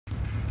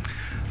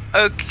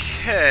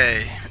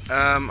Okay,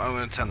 I'm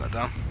going to turn that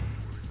down.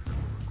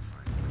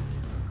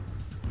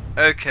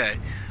 Okay,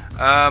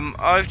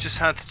 I've just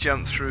had to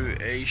jump through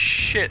a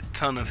shit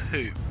ton of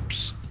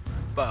hoops,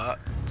 but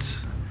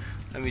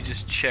let me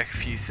just check a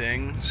few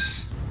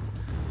things.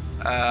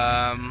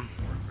 Right,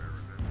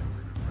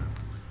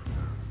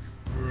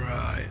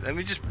 let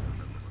me just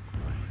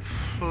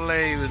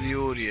play with the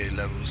audio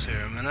levels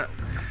here a minute.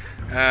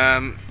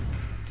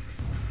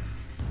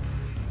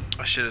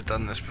 I should have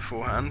done this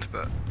beforehand,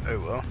 but oh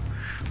well.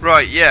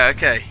 Right, yeah,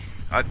 okay.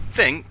 I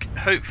think,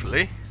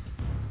 hopefully,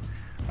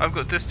 I've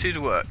got this 2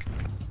 to work.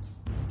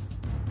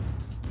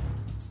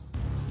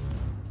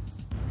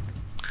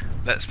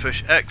 Let's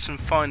push X and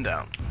find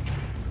out.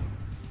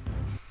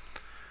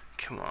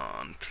 Come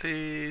on,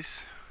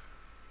 please.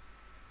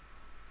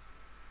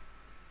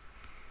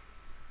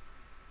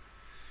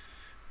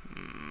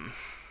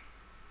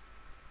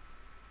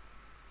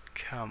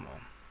 Come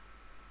on.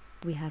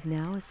 We have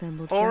now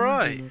assembled All ground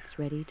right. units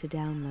ready to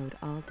download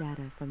all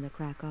data from the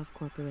Krakow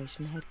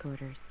Corporation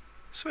headquarters.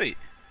 Sweet.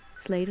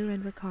 Slater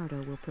and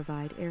Ricardo will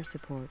provide air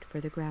support for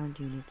the ground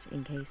units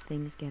in case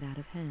things get out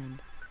of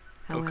hand.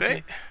 However,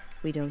 Okay.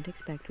 we don't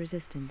expect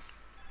resistance,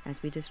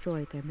 as we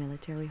destroyed their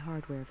military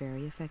hardware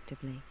very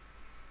effectively.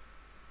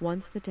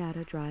 Once the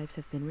data drives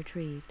have been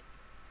retrieved,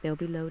 they'll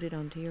be loaded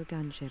onto your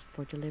gunship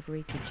for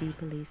delivery to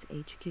G-Police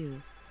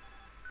HQ.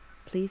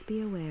 Please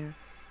be aware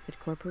that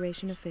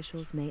Corporation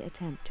officials may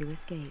attempt to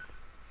escape.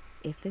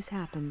 If this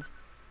happens,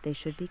 they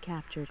should be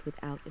captured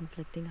without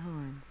inflicting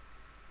harm.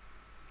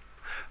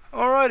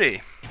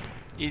 Alrighty.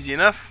 Easy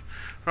enough.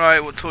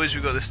 Right, what toys we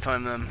got this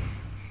time then?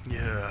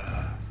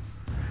 Yeah.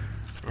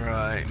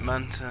 Right,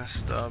 Manta,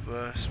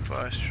 Starburst,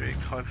 Fire Streak,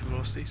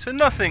 Hypervelocity. So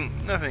nothing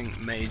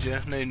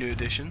major, no new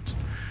additions.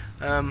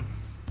 I'm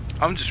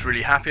just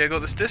really happy I got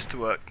this disc to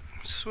work.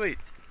 Sweet.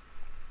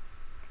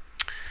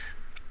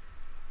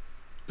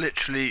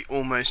 Literally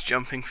almost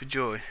jumping for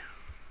joy.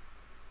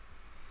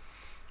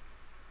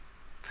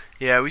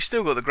 Yeah, we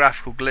still got the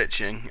graphical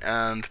glitching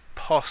and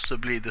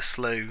possibly the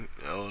slow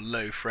or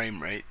low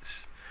frame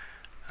rates,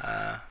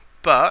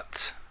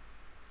 but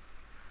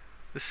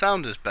the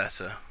sound is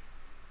better.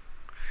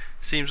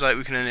 Seems like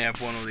we can only have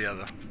one or the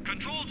other.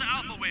 Control to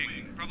Alpha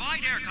Wing.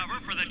 Provide air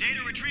cover for the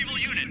data retrieval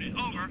unit.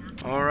 Over.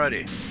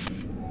 Alrighty.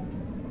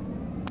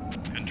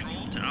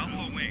 Control to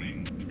Alpha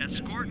Wing.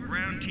 Escort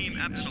ground team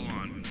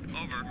Epsilon.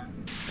 Over.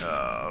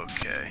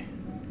 Okay.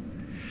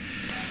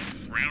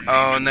 Ground Oh,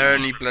 team and they're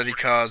Epsilon only bloody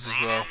reporting. cars as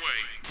On well, our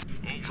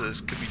way. so Over.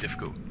 this could be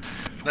difficult.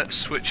 Let's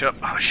switch up.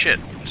 Oh shit!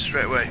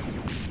 Straight away.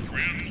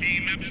 Ground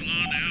team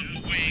Epsilon to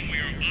Alpha Wing. We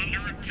are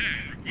under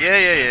attack.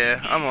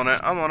 Yeah. I'm on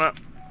it. I'm on it.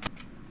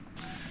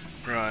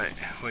 Right,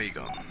 where you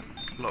gone?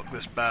 Lock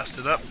this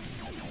bastard up.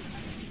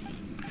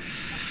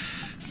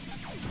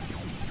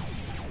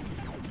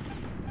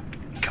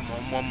 Come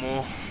on, one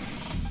more.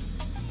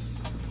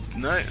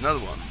 No,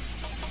 another one.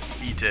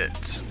 Eat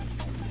it.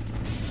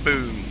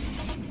 Boom.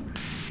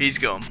 He's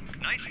gone.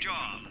 Nice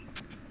job.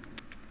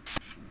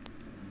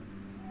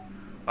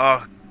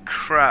 Oh,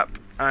 crap.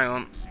 Hang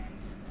on.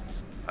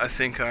 I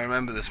think I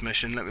remember this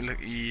mission. Let me look.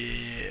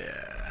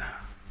 Yeah.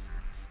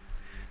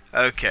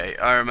 Okay,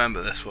 I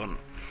remember this one.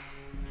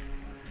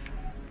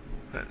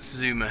 Let's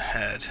zoom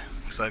ahead,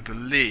 because I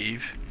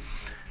believe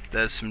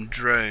there's some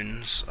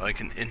drones I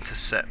can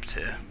intercept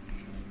here.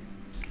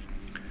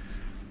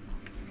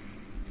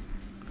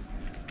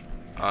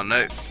 Oh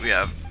no, we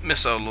have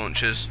missile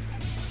launchers.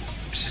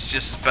 This is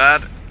just as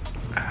bad.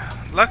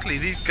 Luckily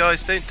these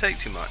guys don't take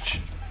too much.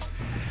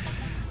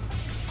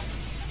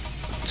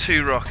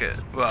 2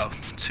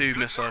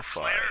 missile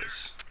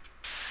fires.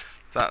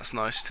 That's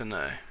nice to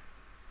know.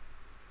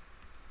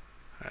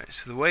 Alright,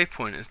 so the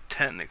waypoint is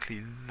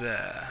technically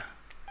there.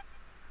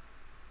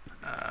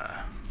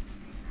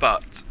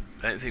 But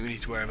I don't think we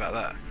need to worry about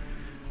that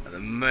at the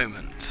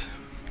moment.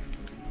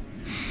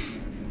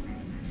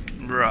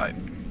 Right.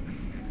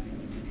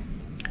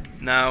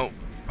 Now,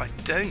 I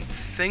don't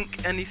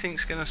think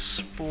anything's going to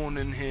spawn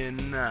in here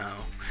now.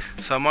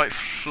 So I might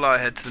fly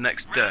ahead to the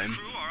next Ground dome.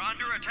 crew are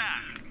under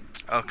attack.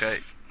 Okay,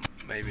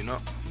 maybe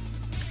not.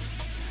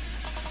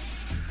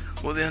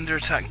 What are they under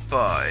attack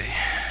by?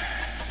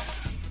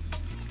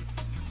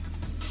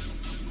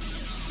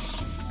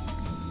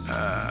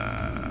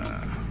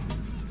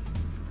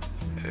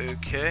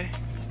 Okay.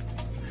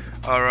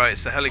 Alright,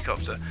 it's the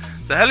helicopter.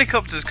 The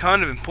helicopter is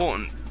kind of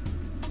important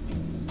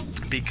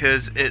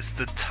because it's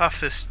the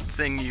toughest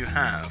thing you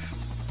have.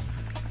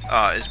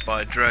 Is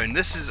by a drone.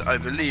 This is, I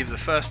believe, the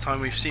first time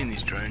we've seen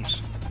these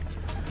drones.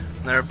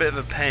 And they're a bit of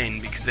a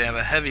pain because they have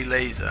a heavy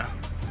laser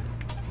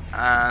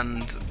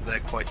and they're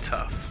quite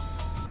tough.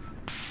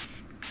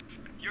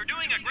 You're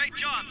doing a great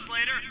job,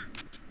 Slater.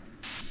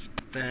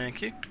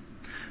 Thank you.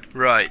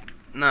 Right,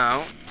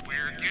 now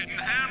We're getting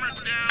hammered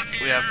down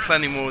here. we have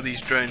plenty more of these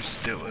drones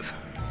to deal with.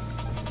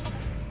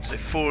 So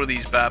 4 of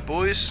these bad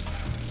boys.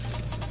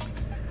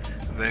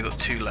 We've only got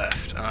 2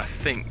 left, and I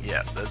think,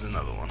 yeah, there's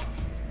another one.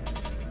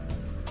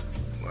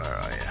 Where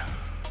are you?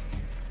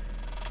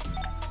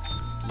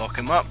 Lock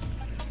him up.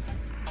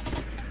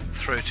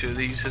 throw 2 of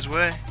these his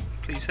way.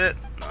 Please hit.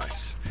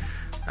 Nice.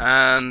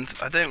 And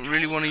I don't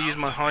really want to use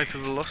my hyper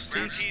velocities.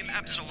 Ground Team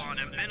Epsilon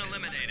have been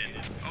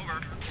eliminated. Over.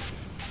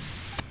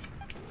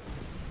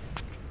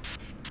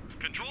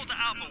 Control to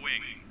Alpha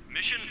Wing.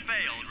 Mission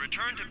failed.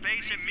 Return to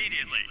base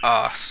immediately.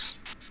 Arse.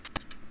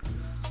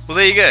 Well,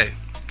 there you go.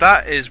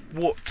 That is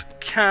what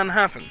can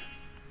happen.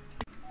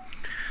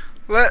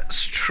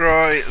 Let's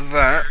try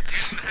that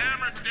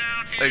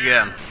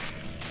again.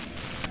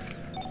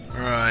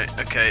 Right,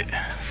 okay.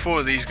 4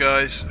 of these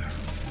guys.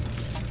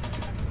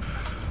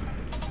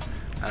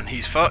 And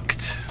he's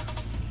fucked.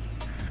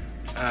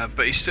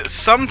 But he's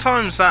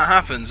sometimes that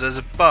happens. There's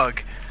a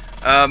bug.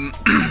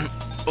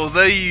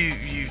 Although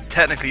you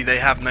technically they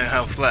have no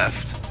health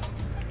left.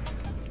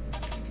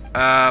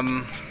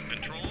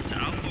 Control to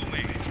Alpha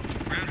Wing.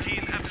 Ground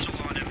Team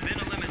Epsilon have been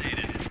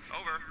eliminated.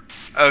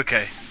 Over.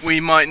 Okay, we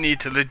might need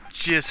to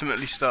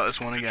legitimately start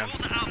this one again.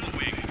 Control to Alpha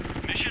Wing.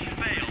 Mission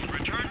failed.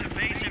 Return to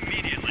base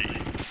immediately.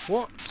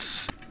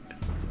 What's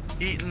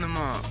eating them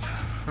up?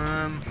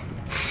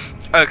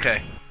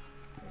 Okay.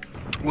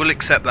 We'll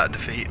accept that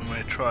defeat and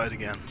we'll try it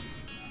again.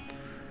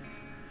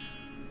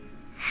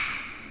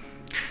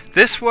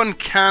 This one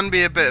can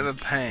be a bit of a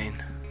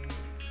pain.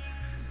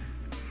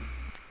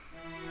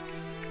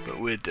 But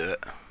we'll do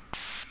it.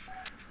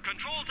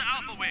 Control to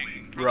Alpha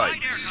Wing. Right.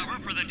 Provide air cover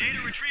for the data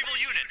retrieval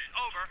unit.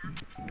 Over.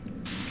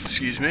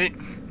 Excuse me.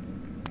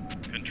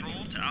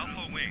 Control to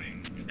Alpha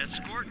Wing.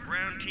 Escort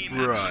Ground Team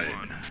Right.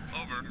 Epsilon.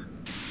 Over.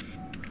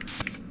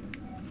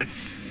 I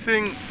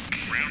think...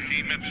 Ground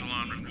Team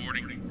Epsilon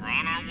reporting. We're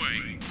on our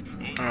way.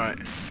 Over. Alright.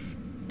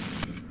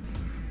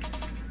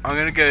 I'm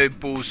gonna go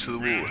balls to the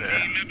wall here.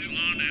 Team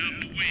Epsilon to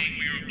Alpha Wing.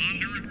 We are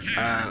under attack.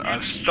 And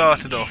I've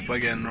started off by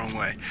getting the wrong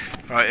way.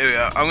 Right, here we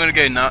are. I'm gonna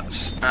go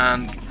nuts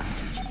and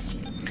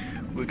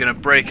we're gonna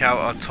break out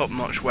our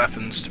top-notch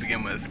weapons to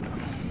begin with.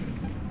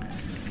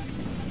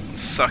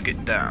 Suck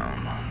it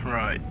down.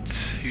 Right,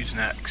 who's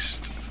next?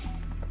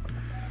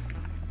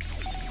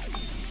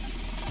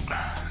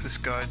 This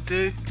guy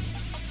do.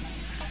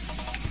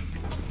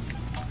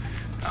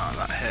 Oh,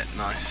 that hit,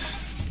 nice.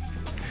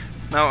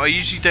 Now, I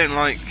usually don't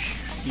like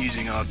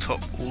using our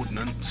top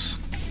ordnance.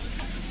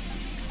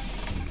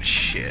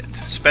 Shit,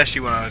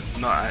 especially when I'm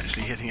not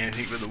actually hitting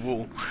anything with the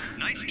wall.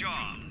 Nice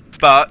job.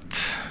 But,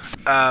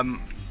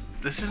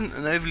 this isn't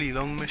an overly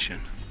long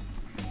mission.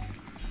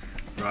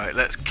 Right,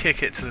 let's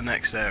kick it to the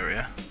next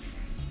area.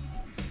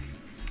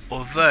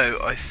 Although,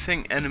 I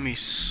think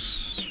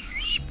enemies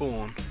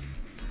spawn.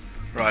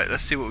 Right,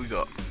 let's see what we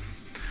got.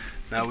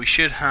 Now, we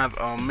should have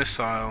our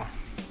missile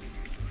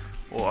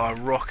or our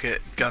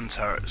rocket gun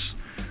turrets.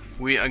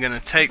 We are going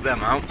to take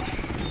them out.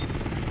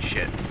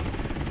 Shit.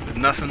 With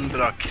nothing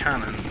but our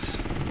cannons.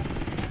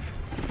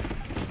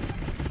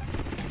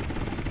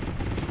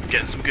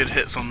 Getting some good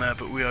hits on there,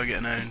 but we are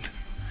getting owned.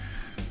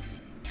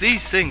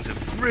 These things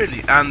have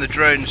really... And the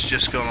drone's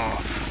just gone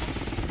off.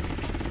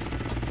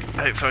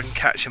 I hope I can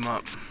catch him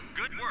up.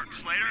 Good work,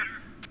 Slater.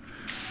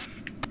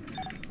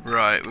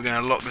 Right, we're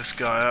going to lock this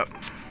guy up.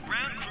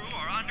 Ground crew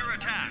are under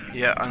attack.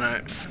 Yeah, I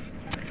know.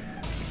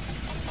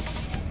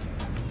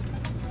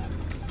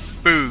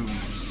 Boom.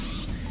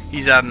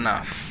 He's had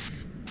enough.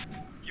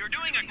 You're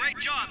doing a great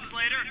job,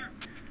 Slater.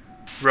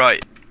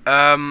 Right,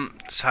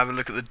 let's have a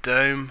look at the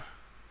dome.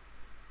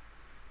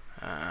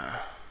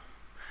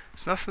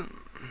 There's nothing...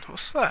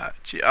 What's that?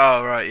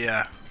 Oh, right,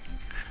 yeah.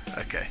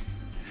 Okay.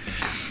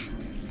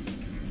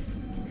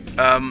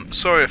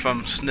 Sorry if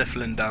I'm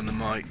sniffling down the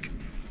mic.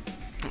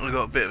 I've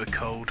got a bit of a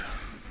cold.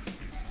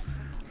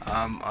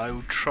 I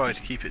will try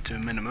to keep it to a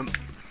minimum.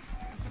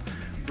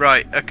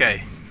 Right,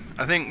 okay.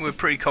 I think we're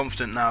pretty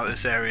confident now that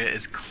this area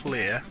is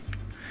clear.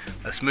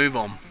 Let's move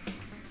on.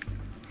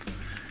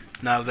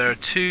 Now there are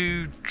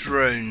 2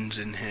 drones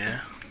in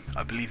here.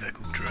 I believe they're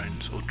called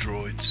drones or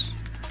droids.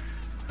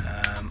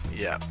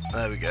 Yeah,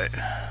 there we go.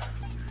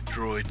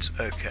 Droids,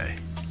 okay.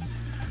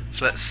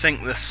 So let's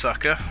sink this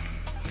sucker.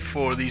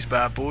 4 of these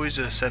bad boys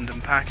are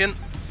sending packing.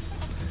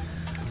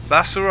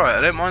 That's alright,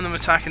 I don't mind them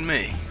attacking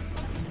me.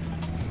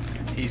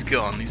 He's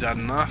gone, he's had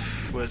enough.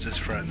 Where's his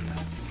friend?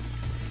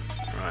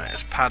 Right,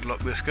 let's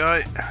padlock this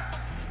guy.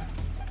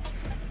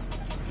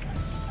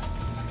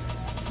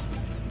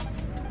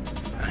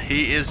 And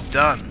he is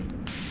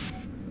done.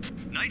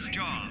 Nice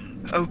job.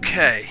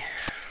 Okay.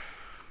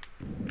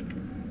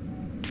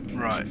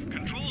 Right.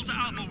 Control to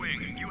Alpha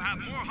Wing. You have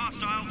more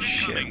hostiles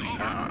Shit.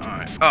 incoming. Over.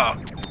 Alright. Oh.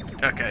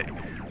 Okay.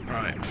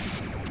 Right.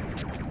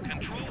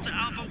 Control to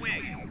Alpha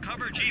Wing.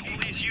 Cover G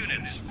police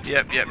units.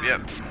 Yep.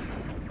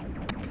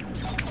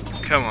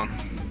 Come on.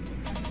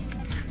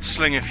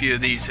 Sling a few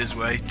of these his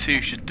way.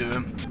 2 should do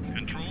him.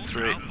 Control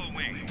 3. to Alpha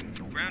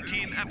Wing. Ground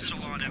Team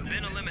Epsilon have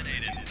been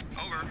eliminated.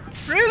 Over.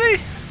 Really?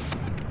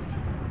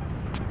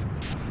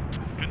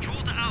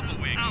 Control to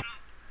Alpha Wing.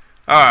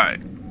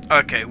 Alright.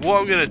 Okay, what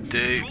I'm gonna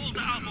do, Control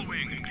to Alpha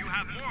Wing. You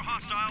have more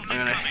hostiles I'm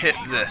gonna incoming. hit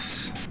Over.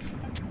 this.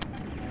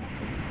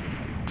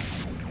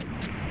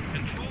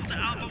 Control to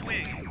Alpha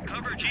Wing.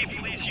 Cover G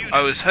police units.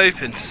 I was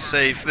hoping to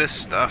save this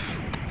stuff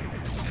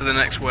for the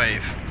next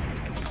wave,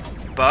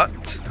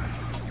 but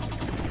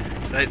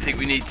I don't think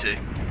we need to.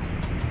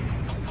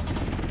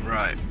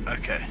 Right,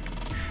 okay.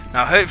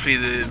 Now hopefully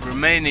the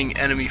remaining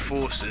enemy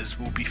forces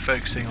will be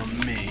focusing on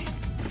me.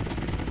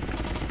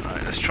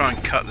 Right, let's try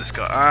and cut this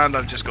guy. And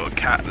I've just got a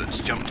cat that's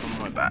jumped on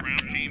my back.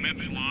 Ground team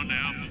Epsilon to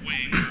Alpha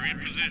Wing. You're in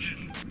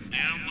position.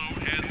 Download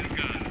has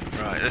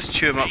begun. Right, let's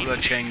chew him up with our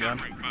chain gun.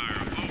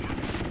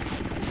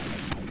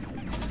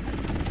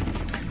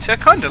 See, I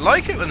kind of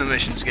like it when the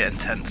missions get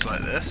intense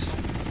like this.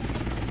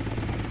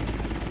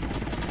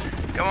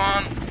 Come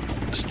on,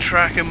 let's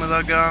track him with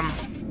our gun.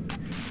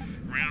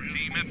 Ground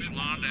team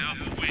Epsilon to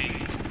Alpha Wing.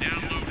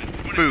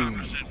 Downloaded 25% Boom.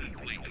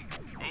 complete.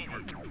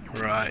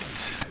 Over. Right.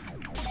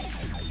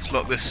 Let's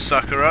lock this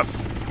sucker up.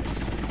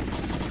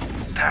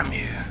 Damn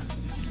you.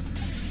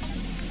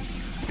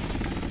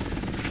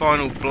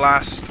 Final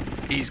blast.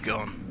 He's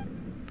gone.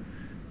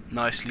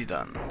 Nicely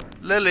done.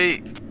 Lily,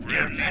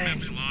 you're a Ground team pain.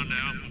 Epsilon to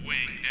Alpha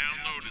Wing.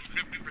 Download is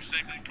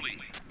 50% complete.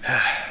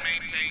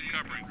 Maintain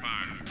covering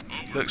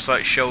fire. Over. Looks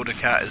like Shoulder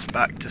Cat is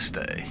back to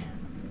stay.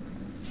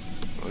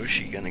 Where's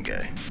she gonna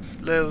go?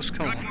 Lils,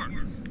 come Good on.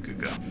 work. Good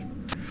girl.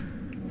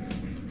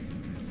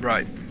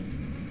 Right.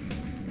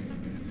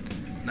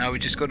 Now we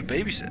just got to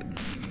babysit.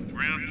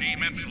 Ground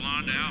team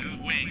Epsilon to Alpha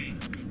Wing.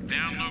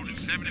 Download is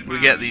 75%. We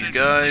get these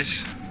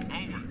guys.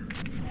 Over.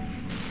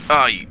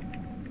 Ah, you.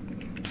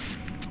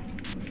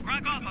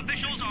 Krakow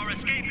officials are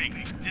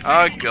escaping.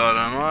 I got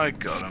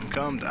him.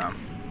 Calm down.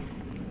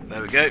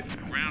 There we go.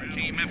 Ground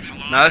team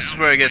Epsilon. Now this is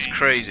where it gets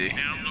crazy.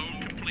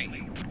 Download complete.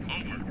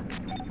 Over.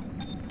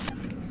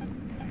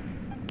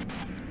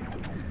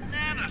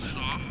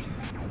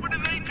 Nanosoft. What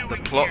are they doing The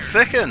plot here?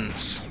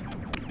 thickens.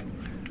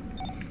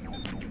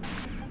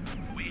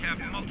 We have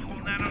multiple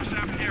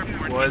Nanosoft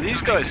airports. Why are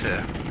these guys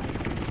here?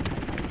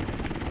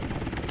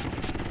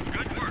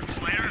 Good work,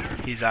 Slayer.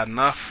 He's had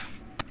enough.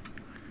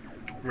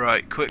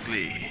 Right,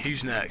 quickly.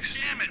 Who's next?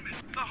 Damn it!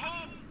 The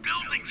whole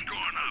building's going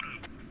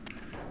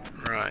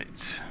up. Right.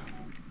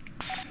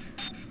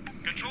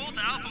 Control to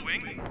Alpha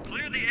Wing.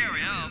 Clear the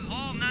area of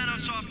all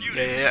Nanosoft units.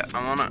 Yeah,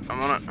 I'm on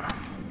it.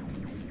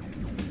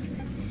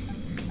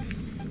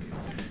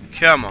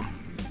 Come on.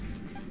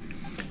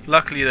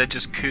 Luckily they're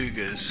just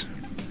cougars,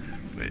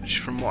 which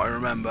from what I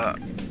remember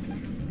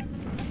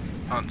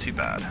aren't too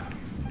bad.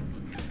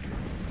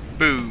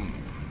 Boom.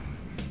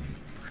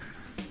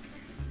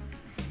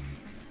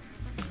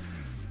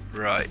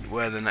 Right,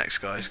 where the next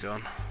guy's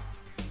gone.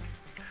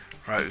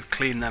 Right, we've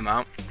cleaned them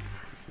out.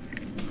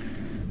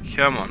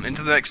 Come on,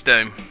 into the next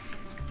dome.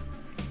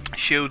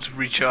 Shields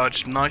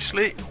recharged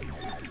nicely.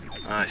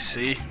 I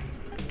see.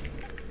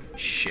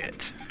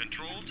 Shit.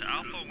 Control to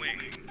Alpha Wing.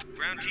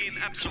 Ground team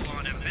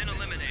Epsilon have been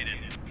eliminated.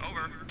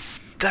 Over.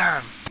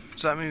 Damn!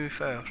 Does that mean we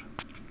failed?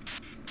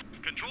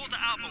 Control to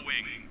Alpha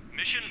Wing.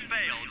 Mission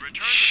failed.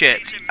 Return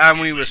Shit, to base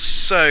and we were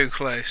so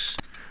close.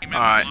 immediately.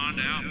 Alright, Epsilon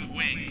to Alpha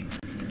Wing.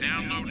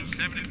 Download is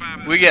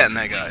 75%. we're getting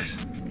there, guys.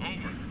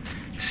 Over.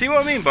 See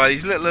what I mean by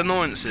these little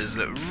annoyances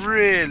that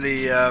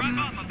really,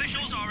 Krakow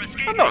officials are well,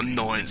 escaping. not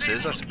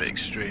annoyances, that's a bit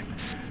extreme.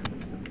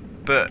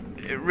 But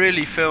it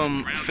really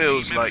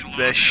feels like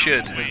there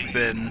should have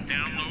been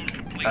Download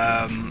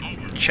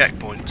complete.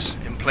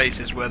 checkpoints in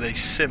places where they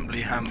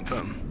simply haven't put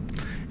them.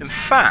 In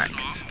fact,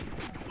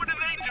 What are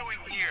they doing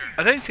here?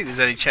 I don't think there's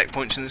any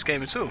checkpoints in this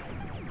game at all.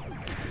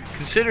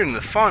 Considering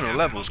the final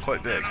level is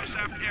quite big.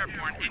 Nanosoft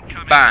airport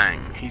incoming.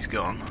 Bang, he's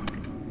gone.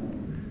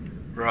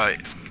 Right.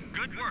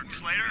 Good work,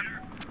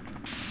 Slater.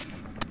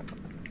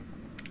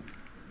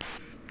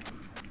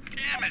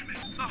 Damn it!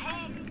 The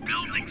whole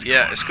building's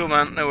Yeah, going it's up. cool,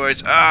 man. No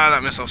worries. Ah,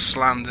 that missile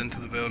slammed into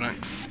the building.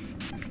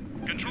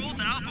 Control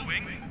to Alpha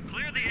Wing.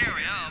 Clear the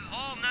area of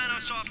all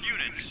Nanosoft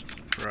units.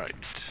 Right.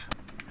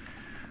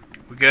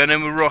 We're going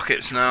in with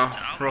rockets now.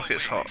 Alpha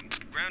Rockets Wing. hot.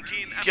 Ground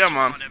team Come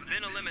on. Epsilon have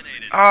been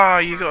eliminated. Ah,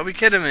 you gotta be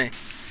kidding me.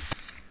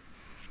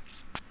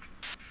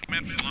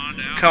 Epsilon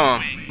to Alpha Come on.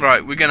 Wing.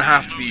 Right, we're gonna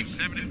have to be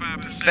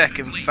 75% feckin'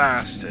 complete.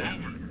 fast here.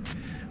 Over.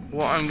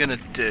 What I'm gonna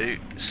do,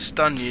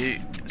 stun you,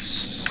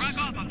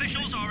 Krakow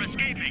officials are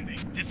escaping.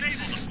 Disable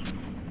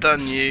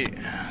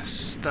them.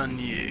 stun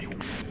you.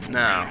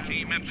 Now,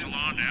 Team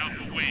Epsilon to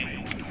Alpha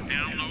Wing.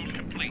 Download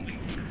complete.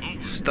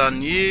 Over.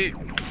 stun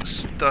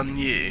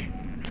you.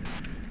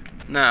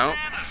 Now,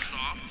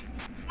 Nanosoft.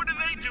 What are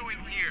they doing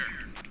here?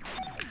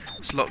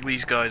 let's lock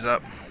these guys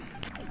up.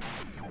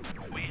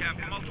 We have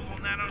multiple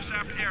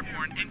Nanosoft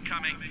airborne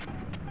incoming.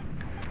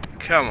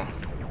 Come on.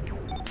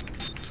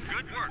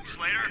 Good work,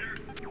 Slater.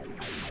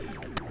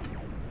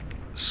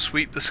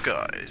 Sweep the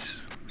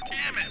skies.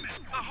 Damn it!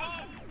 The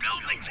whole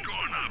building's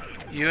going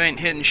up. You ain't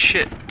hitting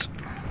shit.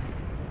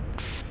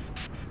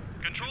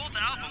 Control to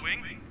Alpha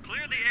Wing.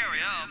 Clear the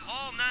area of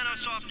all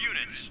Nanosoft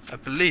units. I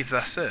believe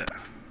that's it.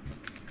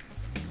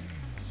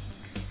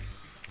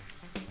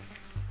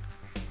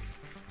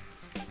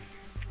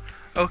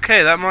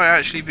 Okay, that might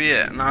actually be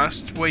it. Now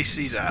let's waste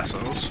these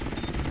assholes.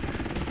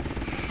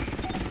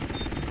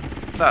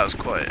 That was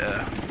quite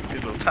a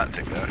good little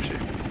tactic there, actually.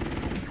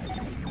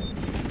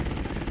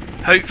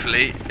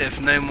 Hopefully, if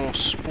no more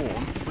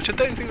spawn, which I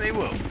don't think they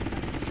will.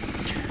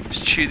 Let's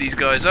chew these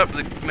guys up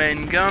with the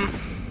main gun.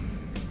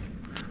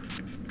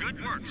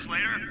 Good work,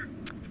 Slater.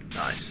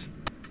 Nice.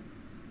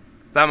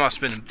 That must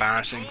have been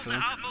embarrassing Control for to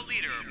them. Alpha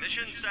Leader.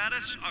 Mission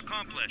status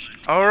accomplished.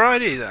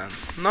 Alrighty then.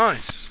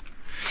 Nice.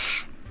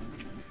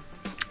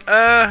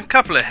 A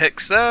couple of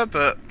hicks there,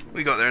 but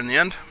we got there in the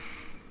end.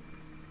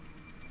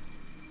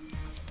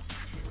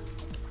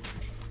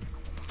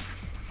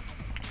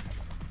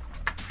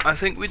 I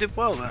think we did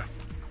well there.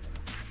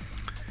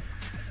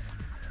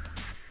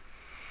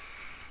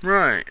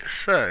 Right,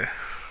 so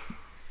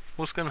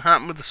what's going to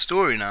happen with the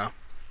story now?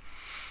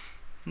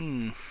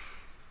 51%,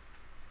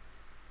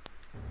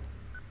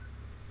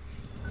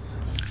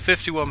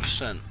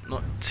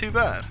 not too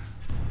bad.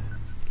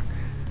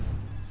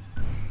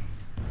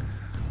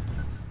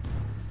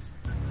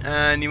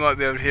 And you might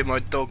be able to hear my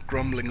dog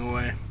grumbling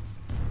away.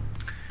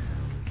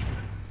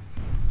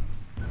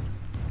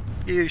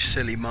 You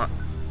silly mutt.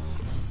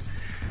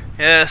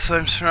 Yes,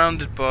 I'm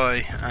surrounded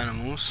by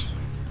animals.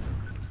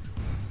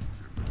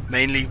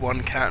 Mainly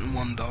one cat and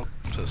one dog,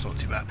 so it's not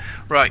too bad.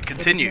 Right,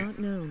 continue. It is not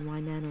known why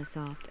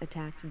Nanosoft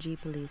attacked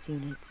G-Police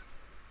units,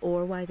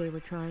 or why they were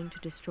trying to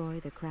destroy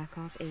the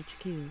Krakow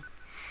HQ.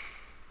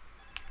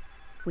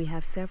 We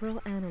have several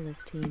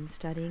analyst teams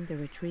studying the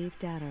retrieved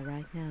data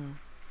right now.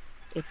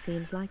 It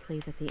seems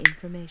likely that the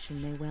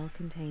information may well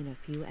contain a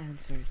few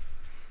answers.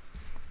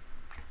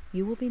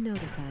 You will be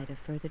notified of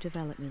further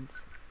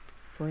developments.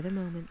 For the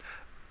moment,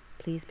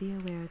 please be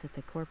aware that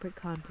the corporate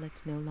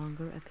conflict no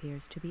longer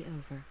appears to be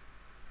over.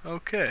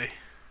 Okay.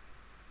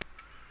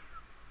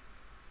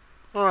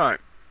 Alright.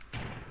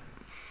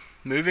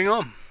 Moving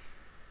on.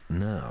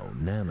 Now,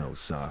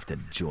 Nanosoft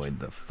had joined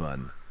the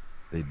fun.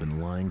 They'd been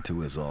lying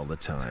to us all the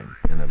time,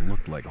 and it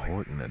looked like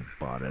Horton had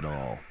bought it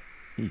all.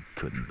 He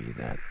couldn't be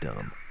that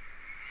dumb.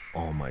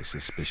 All my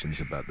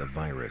suspicions about the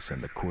virus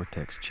and the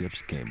Cortex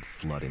chips came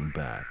flooding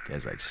back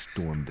as I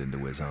stormed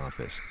into his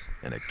office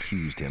and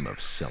accused him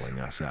of selling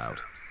us out.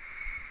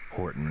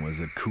 Horton was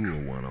a cool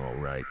one, all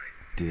right.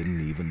 Didn't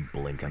even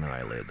blink an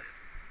eyelid.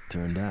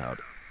 Turned out,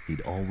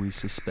 he'd always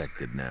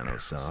suspected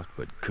Nanosoft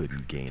but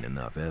couldn't gain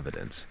enough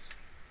evidence.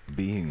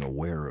 Being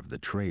aware of the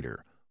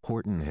traitor,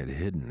 Horton had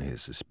hidden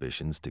his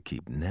suspicions to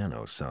keep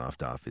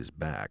Nanosoft off his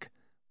back,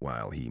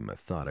 while he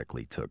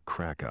methodically took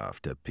Krakow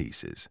to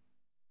pieces.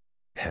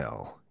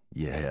 Hell,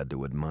 you had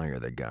to admire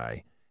the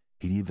guy.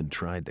 He'd even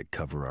tried to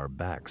cover our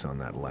backs on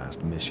that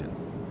last mission.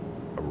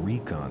 A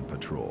recon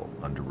patrol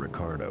under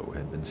Ricardo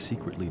had been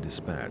secretly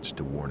dispatched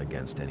to warn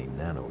against any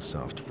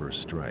Nanosoft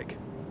first strike.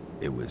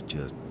 It was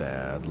just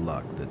bad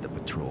luck that the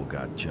patrol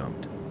got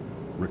jumped.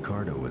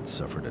 Ricardo had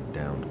suffered a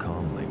downed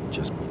comlink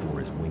just before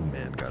his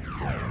wingman got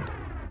flamed.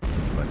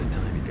 By the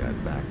time he got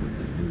back with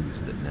the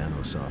news that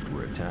Nanosoft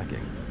were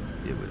attacking,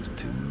 it was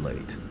too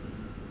late.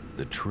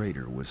 The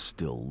traitor was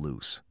still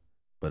loose,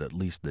 but at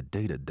least the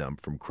data dump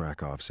from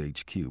Krakow's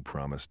HQ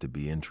promised to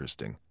be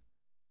interesting.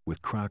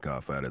 With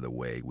Krakow out of the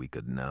way, we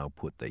could now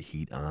put the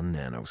heat on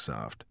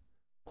Nanosoft.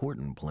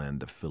 Horton planned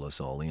to fill us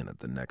all in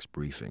at the next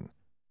briefing.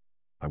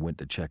 I went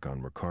to check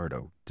on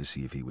Ricardo to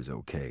see if he was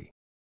okay.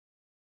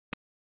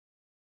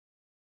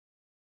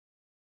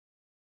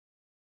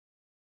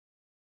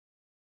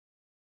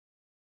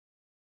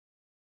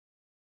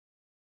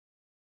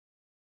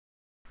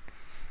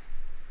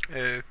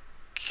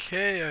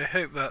 Okay, I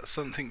hope that's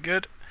something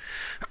good.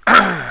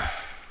 Has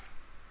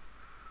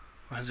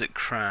it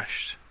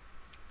crashed?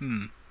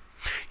 You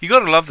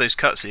gotta love those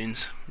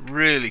cutscenes.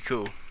 Really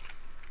cool.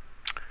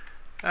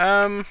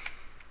 Has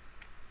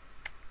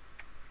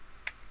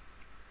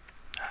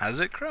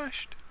it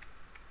crashed?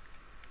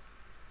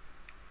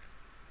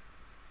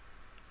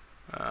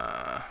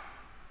 I'll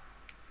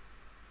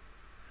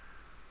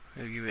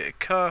give it a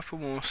couple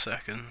more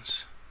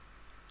seconds.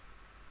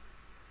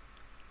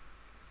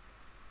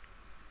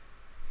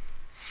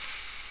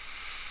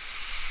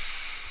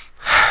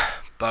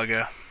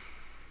 Bugger.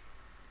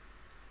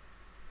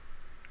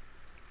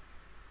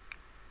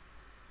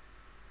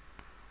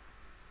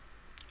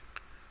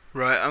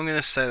 Right, I'm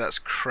gonna say that's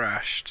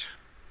crashed.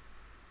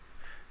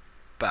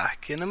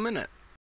 Back in a minute.